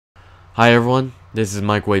Hi everyone, this is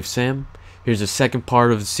Microwave Sam. Here's the second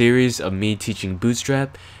part of the series of me teaching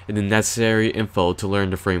Bootstrap and the necessary info to learn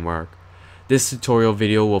the framework. This tutorial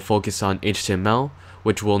video will focus on HTML,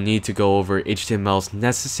 which will need to go over HTML's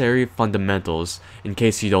necessary fundamentals in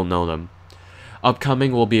case you don't know them.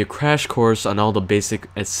 Upcoming will be a crash course on all the basic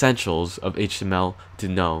essentials of HTML to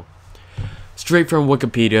know. Straight from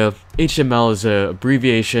Wikipedia, HTML is an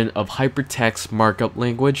abbreviation of Hypertext Markup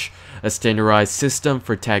Language, a standardized system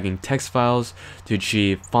for tagging text files to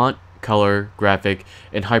achieve font, color, graphic,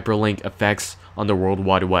 and hyperlink effects on the World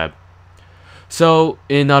Wide Web. So,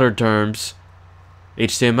 in other terms,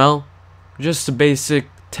 HTML, just a basic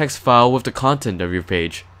text file with the content of your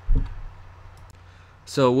page.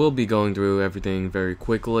 So we'll be going through everything very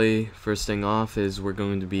quickly. First thing off is we're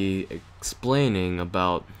going to be explaining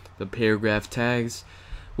about the paragraph tags,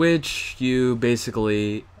 which you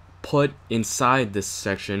basically put inside this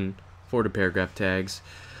section for the paragraph tags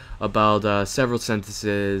about several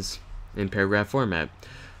sentences in paragraph format.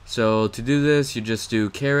 So to do this, you just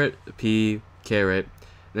do $p caret,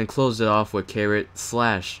 then close it off with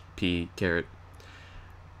 $/p caret.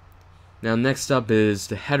 Now next up is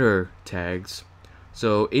the header tags.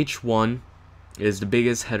 So h1 is the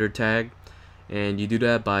biggest header tag, and you do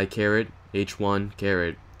that by h1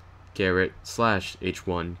 caret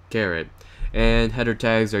 /h1 caret. And header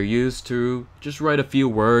tags are used to just write a few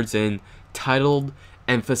words in titled,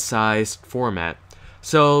 emphasized format.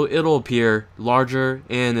 So it'll appear larger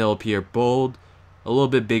and it'll appear bold, a little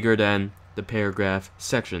bit bigger than the paragraph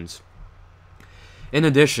sections. In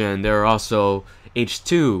addition, there are also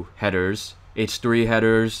h2 headers, h3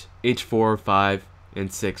 headers, h4, 5,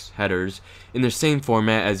 and 6 headers in the same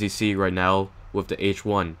format as you see right now with the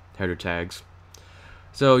h1 header tags.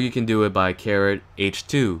 So you can do it by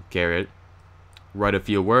h2 caret, write a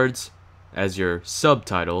few words as your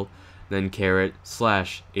subtitle, then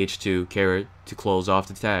 /h2 caret to close off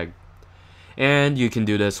the tag. And you can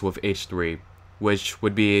do this with h3, which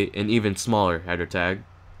would be an even smaller header tag.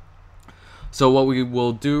 So what we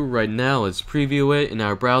will do right now is preview it in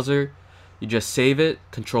our browser. You just save it,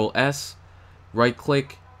 Control S, right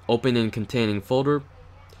click, open in containing folder,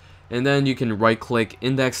 and then you can right click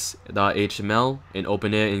index.html and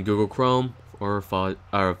open it in Google Chrome or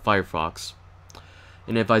Firefox.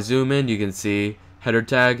 And if I zoom in, you can see header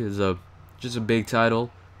tag is just a big title,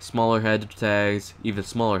 smaller header tags, even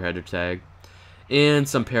smaller header tag, and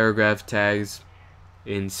some paragraph tags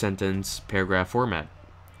in sentence paragraph format.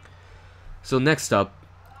 So next up,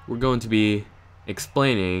 we're going to be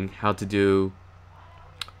explaining how to do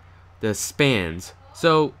the spans.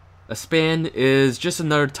 So a span is just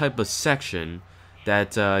another type of section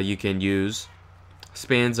that you can use.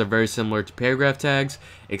 Spans are very similar to paragraph tags,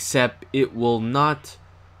 except it will not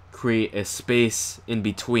create a space in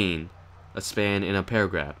between a span and a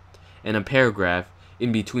paragraph. And a paragraph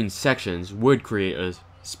in between sections would create a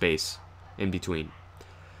space in between.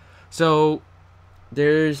 So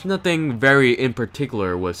there's nothing very in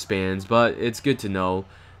particular with spans, but it's good to know.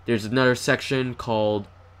 There's another section called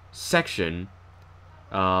section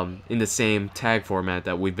in the same tag format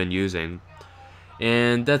that we've been using,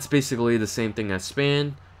 and that's basically the same thing as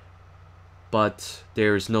span, but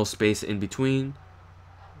there's no space in between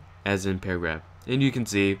as in paragraph. And you can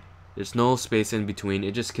see there's no space in between,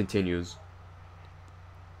 it just continues.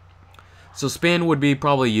 So span would be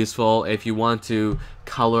probably useful if you want to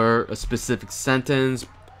color a specific sentence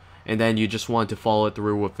and then you just want to follow it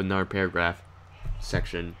through with another paragraph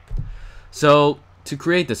section. So to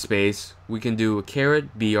create the space, we can do a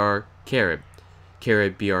 $br caret,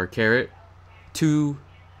 2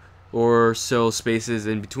 or so spaces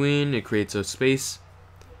in between. It creates a space,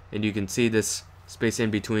 and you can see this space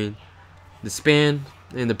in between the span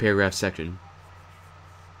and the paragraph section.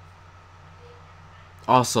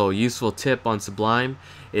 Also, a useful tip on Sublime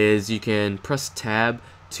is you can press tab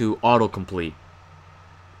to autocomplete.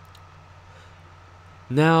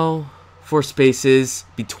 Now for spaces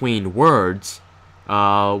between words,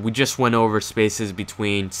 we just went over spaces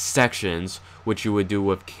between sections, which you would do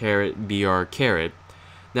with br caret.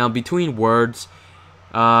 Now between words,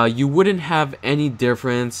 you wouldn't have any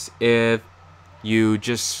difference if you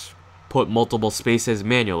just put multiple spaces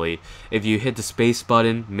manually. If you hit the space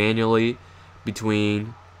button manually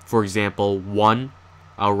between, for example, 1,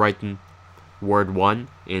 I'll write word 1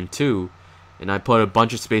 and 2, and I put a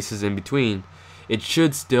bunch of spaces in between, it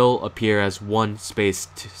should still appear as one space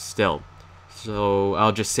still. So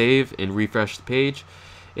I'll just save and refresh the page,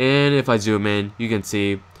 and if I zoom in, you can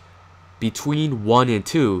see between 1 and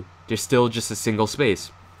 2 there's still just a single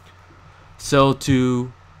space. So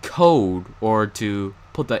to code or to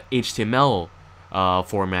put the HTML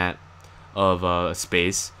format of a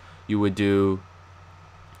space, you would do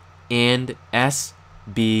and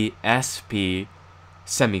SBSP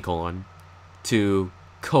semicolon to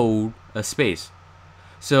code a space.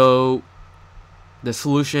 So the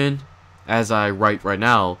solution, as I write right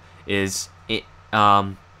now, is the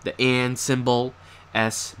and symbol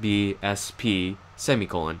SBSP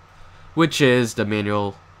semicolon, which is the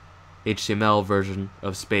manual HTML version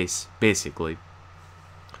of space, basically.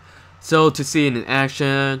 So to see it in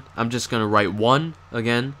action, I'm just gonna write 1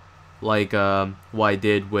 again, like what I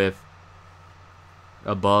did with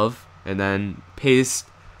above, and then paste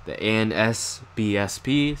the and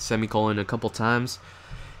SBSP semicolon a couple times,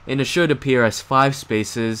 and it should appear as 5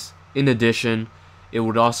 spaces. In addition, it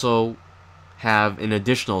would also have an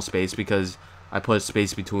additional space because I put a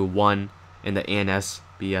space between 1 and the and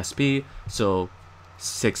SBSP, so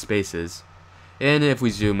 6 spaces. And if we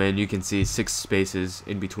zoom in, you can see 6 spaces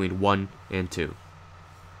in between 1 and 2.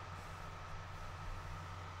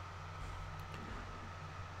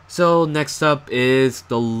 So next up is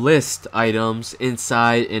the list items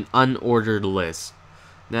inside an unordered list.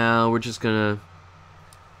 Now we're just gonna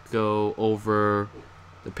go over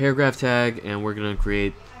the paragraph tag and we're gonna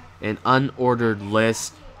create an unordered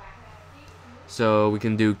list. So we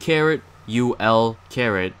can do caret ul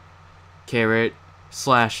caret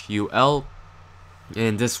 /ul,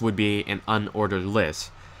 and this would be an unordered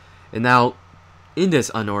list. And now in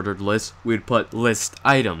this unordered list, we'd put list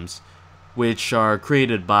items, which are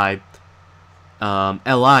created by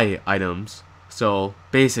li items. So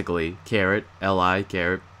basically caret li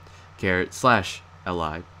caret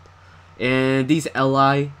 /li. And these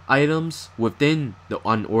li items within the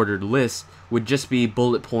unordered list would just be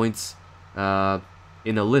bullet points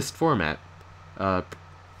in a list format,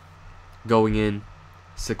 going in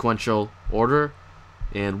sequential order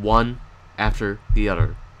and one after the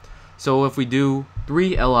other. So if we do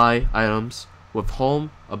 3 li items with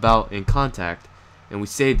home, about, and contact, and we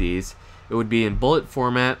save these, it would be in bullet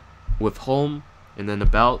format with home, and then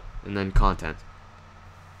about, and then content.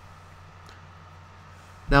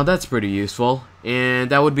 Now that's pretty useful, and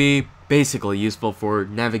that would be basically useful for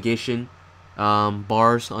navigation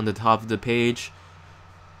bars on the top of the page,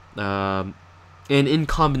 and in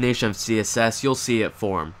combination of CSS, you'll see it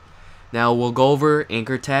form. Now we'll go over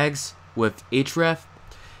anchor tags with Href,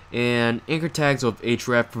 and anchor tags with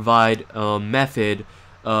Href provide a method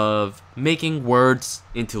of making words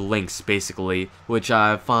into links, basically, which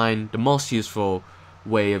I find the most useful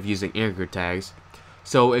way of using anchor tags.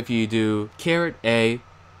 So if you do caret A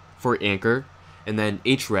for anchor, and then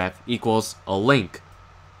href equals a link,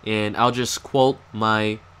 and I'll just quote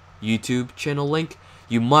my YouTube channel link,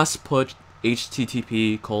 you must put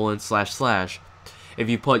http://. If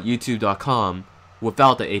you put youtube.com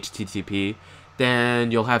without the http, then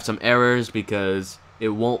you'll have some errors because it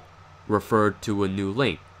won't refer to a new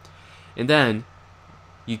link. And then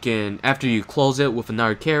you can, after you close it with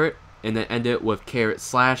another caret and then end it with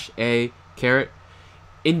caret/a caret,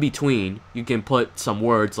 in between you can put some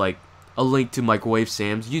words like a link to Microwave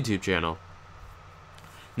Sam's YouTube channel.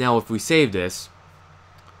 Now if we save this,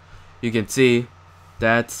 you can see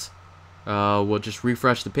that we'll just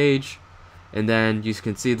refresh the page, and then you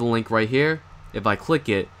can see the link right here. If I click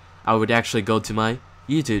it, I would actually go to my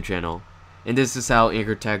YouTube channel. And this is how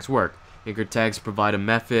anchor tags work. Anchor tags provide a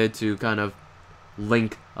method to kind of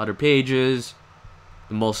link other pages.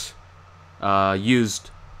 The most used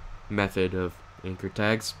method of anchor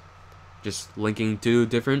tags, just linking to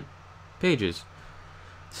different pages.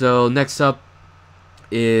 So next up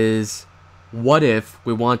is, what if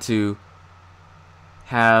we want to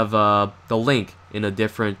have the link in a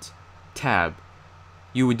different tab?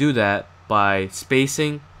 You would do that by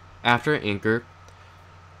spacing after anchor,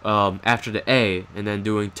 after the A, and then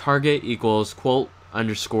doing target equals quote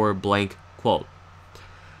underscore blank quote.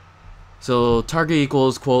 So target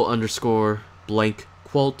equals quote underscore blank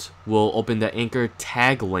quote will open the anchor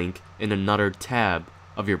tag link in another tab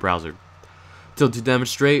of your browser. So to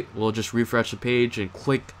demonstrate, we'll just refresh the page and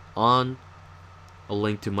click on a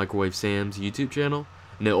link to Microwave Sam's YouTube channel,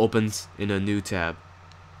 and it opens in a new tab.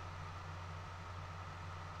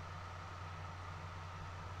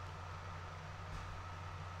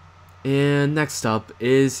 And next up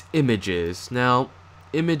is images. Now,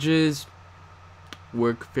 images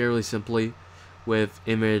work fairly simply with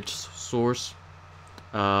image source,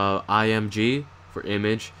 img for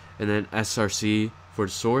image, and then src for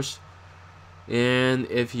the source. And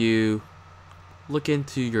if you look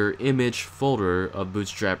into your image folder of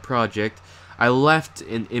Bootstrap project, I left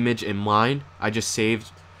an image in mine. I just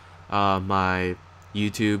saved my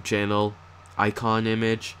YouTube channel icon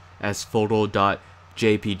image as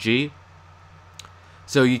photo.jpg.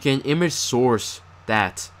 So you can image source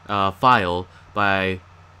that file by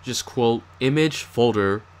just quote image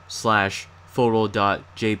folder slash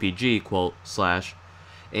photo.jpg quote slash,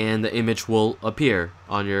 and the image will appear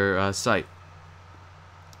on your site.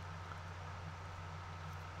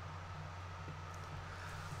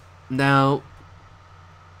 Now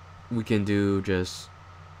we can do just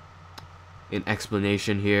an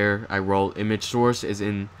explanation here. I wrote image source is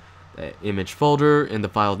in the image folder and the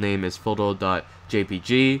file name is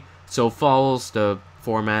photo.jpg, so follows the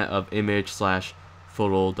format of image slash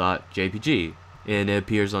photo.jpg, and it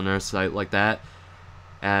appears on our site like that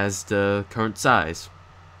as the current size.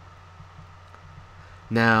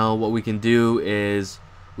 Now what we can do is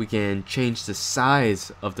we can change the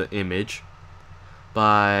size of the image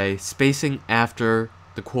by spacing after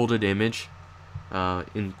the quoted image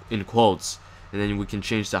in quotes, and then we can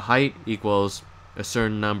change the height equals a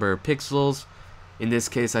certain number of pixels. In this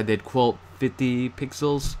case I did quote 50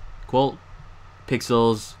 pixels. Quote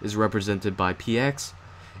pixels is represented by px,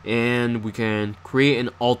 and we can create an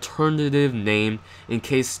alternative name in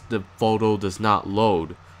case the photo does not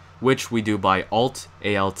load, which we do by alt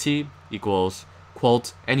equals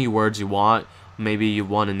quote any words you want. Maybe you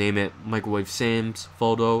want to name it Microwave Sam's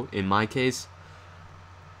photo in my case,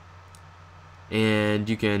 and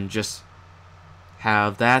you can just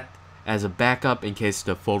have that as a backup in case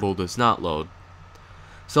the photo does not load.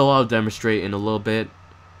 So I'll demonstrate in a little bit.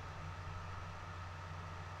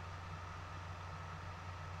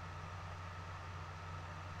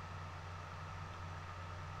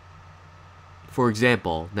 For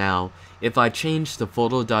example, now if I change the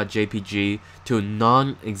photo.jpg to a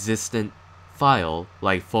non-existent file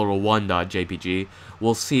like photo1.jpg,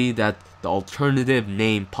 we'll see that the alternative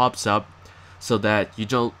name pops up so that you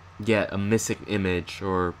don't get a missing image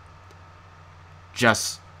or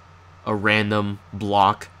just a random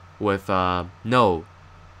block with no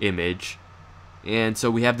image. And so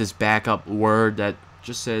we have this backup word that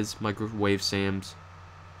just says Microwave Sam's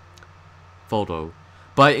photo.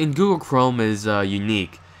 But in Google Chrome is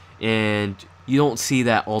unique, and you don't see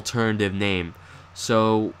that alternative name.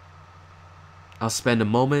 So I'll spend a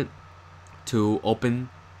moment to open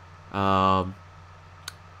the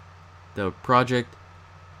project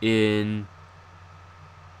in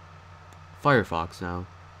Firefox now.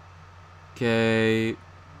 Okay,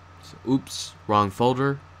 so, oops, wrong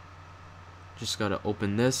folder. Just gotta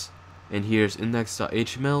open this, and here's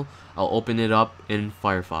index.html. I'll open it up in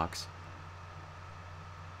Firefox.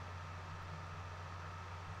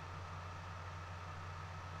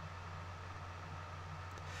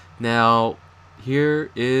 Now, here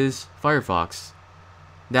is Firefox.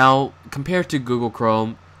 Now, compared to Google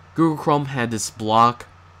Chrome had this block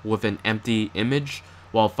with an empty image,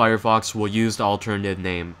 while Firefox will use the alternative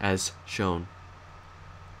name as shown.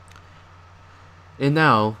 And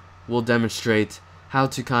now, we'll demonstrate how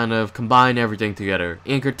to kind of combine everything together.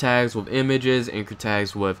 Anchor tags with images, anchor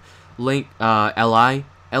tags with link li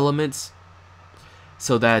elements,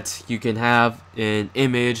 so that you can have an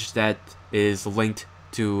image that is linked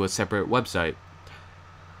to a separate website.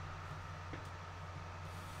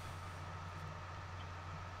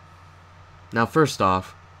 Now first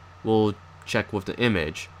off, we'll check with the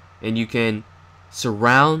image, and you can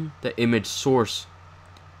surround the image source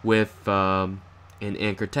with an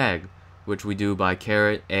anchor tag, which we do by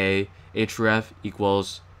ℝ href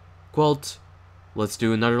equals quote. Let's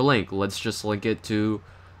do another link. Let's just link it to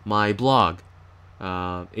my blog,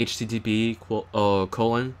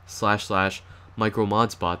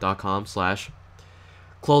 http://micromodspot.com/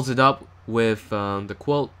 close it up with the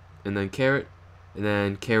quote, and then ℝ, and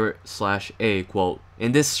then ℝ/a quote,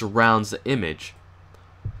 and this surrounds the image.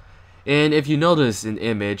 And if you notice in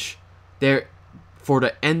image there, for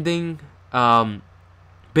the ending,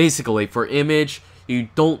 basically for image you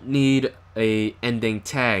don't need a ending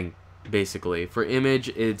tag. Basically for image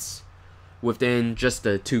it's within just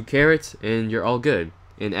the 2 carets and you're all good.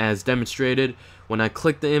 And as demonstrated, when I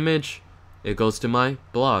click the image, it goes to my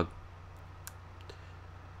blog.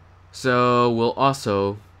 So we'll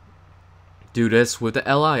also do this with the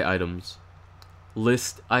li items,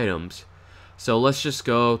 list items. So let's just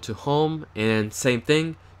go to home, and same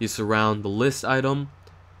thing, you surround the list item.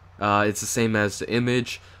 It's the same as the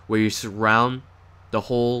image, where you surround the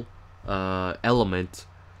whole element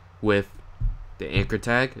with the anchor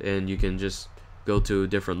tag, and you can just go to a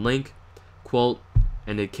different link, quote,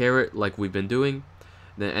 and a ℝ like we've been doing,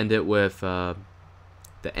 then end it with the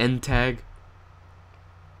end tag.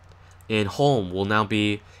 And home will now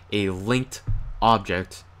be a linked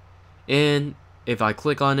object, and if I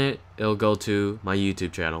click on it, it'll go to my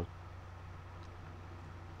YouTube channel,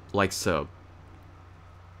 like so.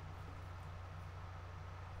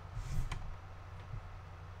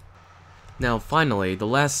 Now finally, the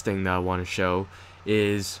last thing that I want to show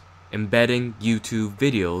is embedding YouTube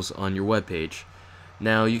videos on your web page.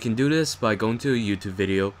 Now you can do this by going to a YouTube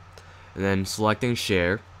video and then selecting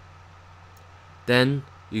share. Then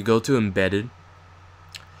you go to embedded,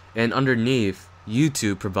 and underneath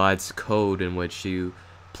YouTube provides code in which you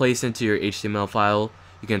place into your HTML file.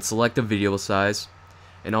 You can select the video size,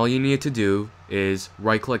 and all you need to do is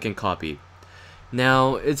right click and copy.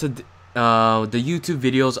 Now the YouTube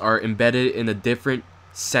videos are embedded in a different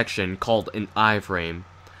section called an iframe.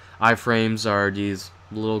 Iframes are these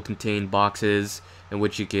little contained boxes in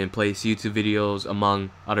which you can place YouTube videos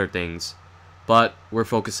among other things, but we're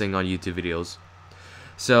focusing on YouTube videos.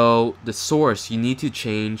 So the source, you need to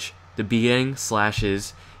change the beginning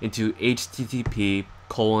slashes into http://.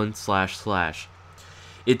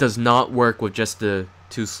 It does not work with just the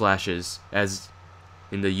 2 slashes as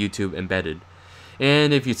in the YouTube embedded.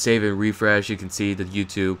 And if you save and refresh, you can see the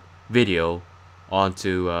YouTube video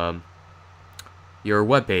onto your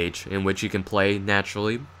web page, in which you can play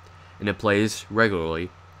naturally, and it plays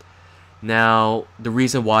regularly. Now, the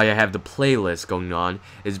reason why I have the playlist going on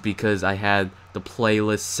is because I had the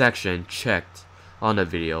playlist section checked on the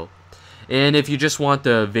video. And if you just want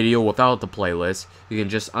the video without the playlist, you can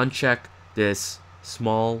just uncheck this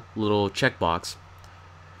small little checkbox,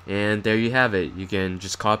 and there you have it. You can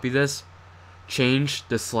just copy this, change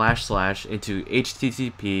the / into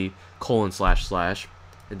http://,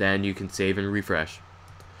 and then you can save and refresh.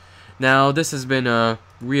 Now this has been a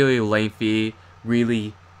really lengthy,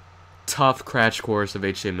 really tough crash course of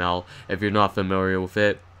HTML if you're not familiar with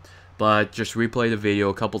it, but just replay the video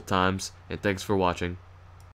a couple times, and thanks for watching.